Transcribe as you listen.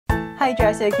Hi,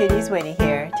 Draw So Cuties, Winnie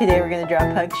here. Today we're going to draw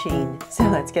Pugsheen, so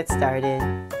let's get started.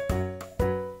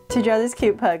 To draw this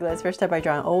cute pug, let's first start by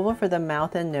drawing an oval for the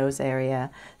mouth and nose area.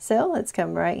 So let's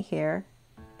come right here,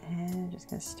 and I'm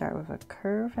just going to start with a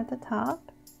curve at the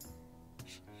top,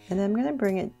 and then I'm going to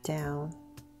bring it down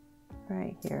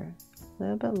right here, a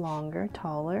little bit longer,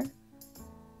 taller,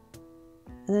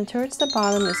 and then towards the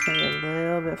bottom it's going to be a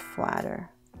little bit flatter.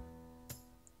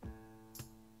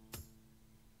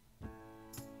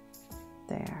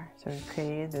 There. So we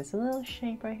created this little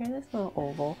shape right here, this little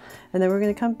oval, and then we're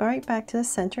going to come right back to the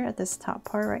center at this top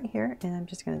part right here, and I'm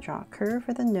just going to draw a curve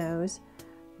for the nose,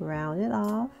 round it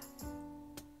off,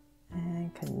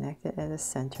 and connect it at the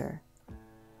center.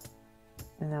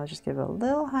 And I'll just give it a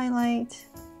little highlight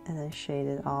and then shade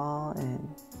it all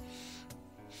in.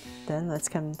 Then let's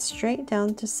come straight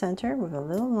down to center with a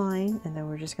little line, and then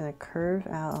we're just going to curve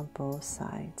out on both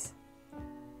sides.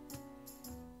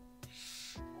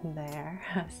 There,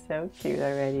 so cute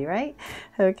already, right?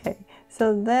 Okay,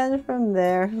 so then from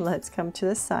there, let's come to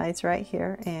the sides right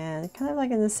here, and kind of like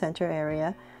in the center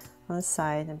area on the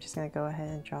side, I'm just going to go ahead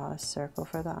and draw a circle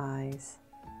for the eyes.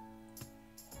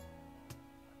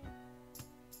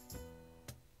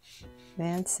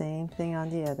 And same thing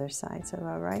on the other side, so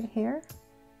about right here.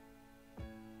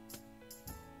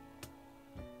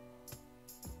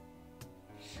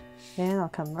 And I'll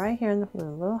come right here with a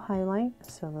little highlight,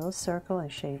 so a little circle, and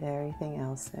shade everything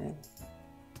else in.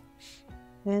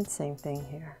 And same thing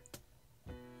here.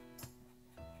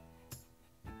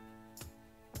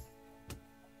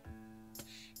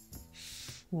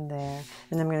 There.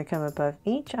 And I'm going to come above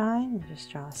each eye and just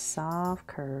draw a soft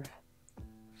curve.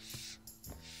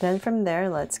 Then from there,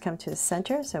 let's come to the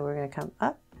center. So we're going to come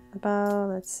up about,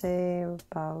 let's say,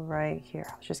 about right here.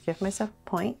 I'll just give myself a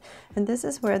point, and this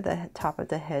is where the top of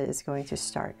the head is going to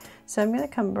start. So I'm going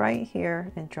to come right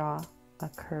here and draw a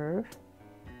curve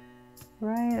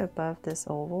right above this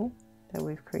oval that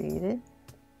we've created.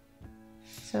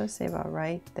 So say about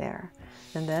right there.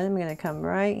 And then I'm going to come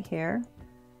right here,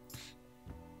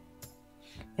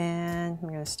 and I'm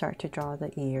going to start to draw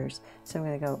the ears. So I'm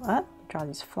going to go up, draw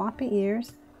these floppy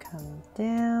ears, come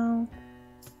down,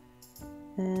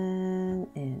 and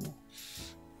in.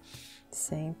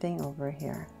 Same thing over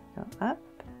here. Go up,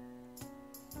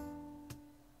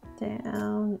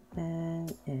 down,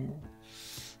 and in.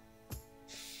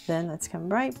 Then let's come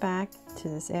right back to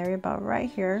this area about right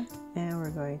here, and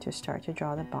we're going to start to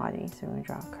draw the body. So we're going to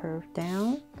draw a curve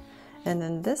down, and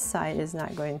then this side is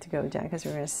not going to go down because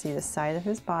we're going to see the side of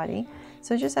his body.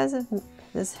 So just as if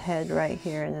this head right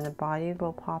here, and then the body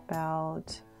will pop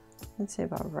out, let's say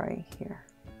about right here.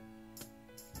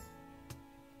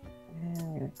 And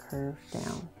I'm going to curve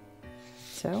down.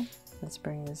 So let's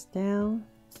bring this down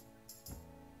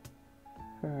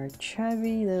for our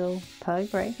chubby little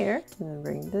pug right here. And then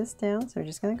bring this down. So we're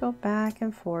just going to go back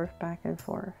and forth, back and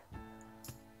forth.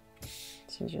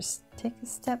 So just take a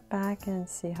step back and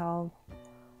see how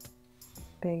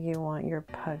big you want your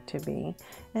pug to be.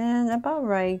 And about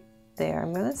right there,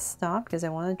 I'm going to stop because I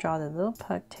want to draw the little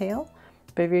pug tail.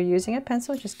 But if you're using a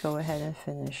pencil, just go ahead and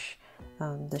finish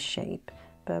the shape.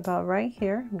 But about right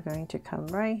here, I'm going to come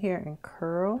right here and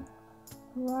curl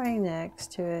right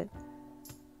next to it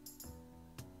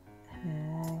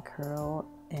and curl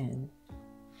in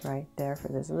right there for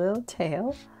this little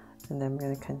tail, and then I'm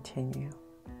going to continue.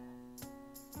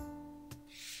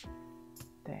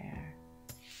 There.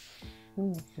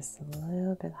 Make this a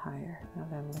little bit higher now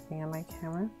that I'm looking at my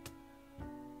camera.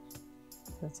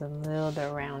 So it's a little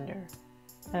bit rounder.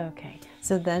 Okay,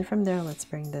 so then from there, let's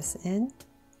bring this in.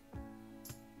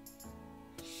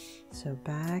 So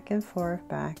back and forth,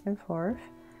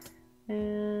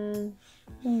 and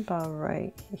about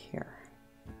right here.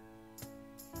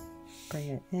 Bring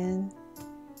it in,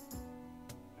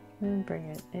 and bring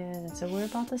it in. And so we're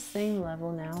about the same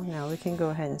level now. Now we can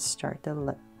go ahead and start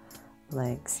the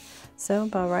legs. So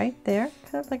about right there,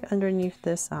 kind of like underneath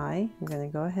this eye, I'm going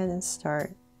to go ahead and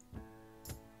start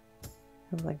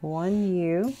like one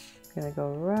U. I'm going to go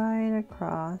right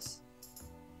across.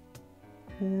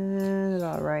 And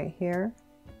about right here,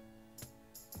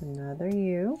 another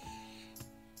U,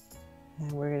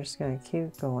 and we're just going to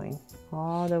keep going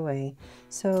all the way.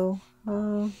 So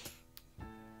right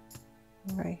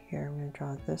here, I'm going to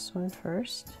draw this one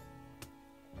first,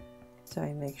 so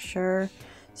I make sure.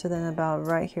 So then about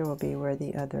right here will be where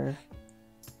the other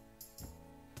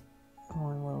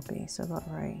one will be. So about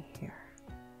right here,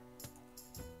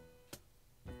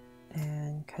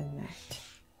 and connect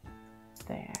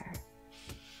there.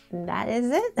 that is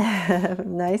it.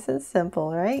 Nice and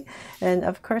simple, right? And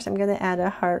of course I'm going to add a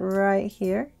heart right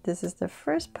here. This is the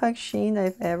first Pugsheen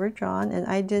I've ever drawn, and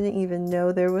I didn't even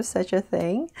know there was such a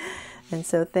thing. And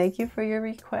so thank you for your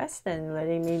request and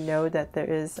letting me know that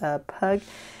there is a pug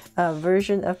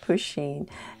version of Pusheen.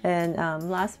 And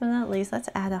last but not least, let's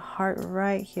add a heart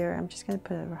right here. I'm just going to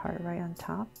put a heart right on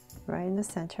top, right in the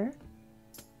center.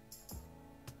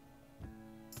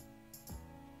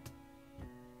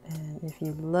 And if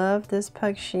you love this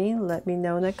Pugsheen, let me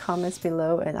know in the comments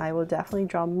below, and I will definitely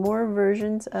draw more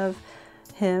versions of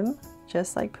him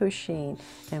just like Pusheen,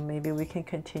 and maybe we can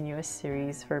continue a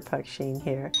series for Pugsheen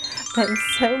here.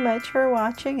 Thanks so much for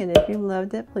watching, and if you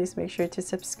loved it, please make sure to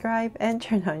subscribe and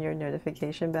turn on your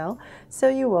notification bell so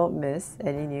you won't miss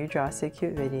any new Draw So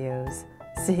Cute videos.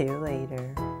 See you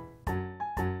later.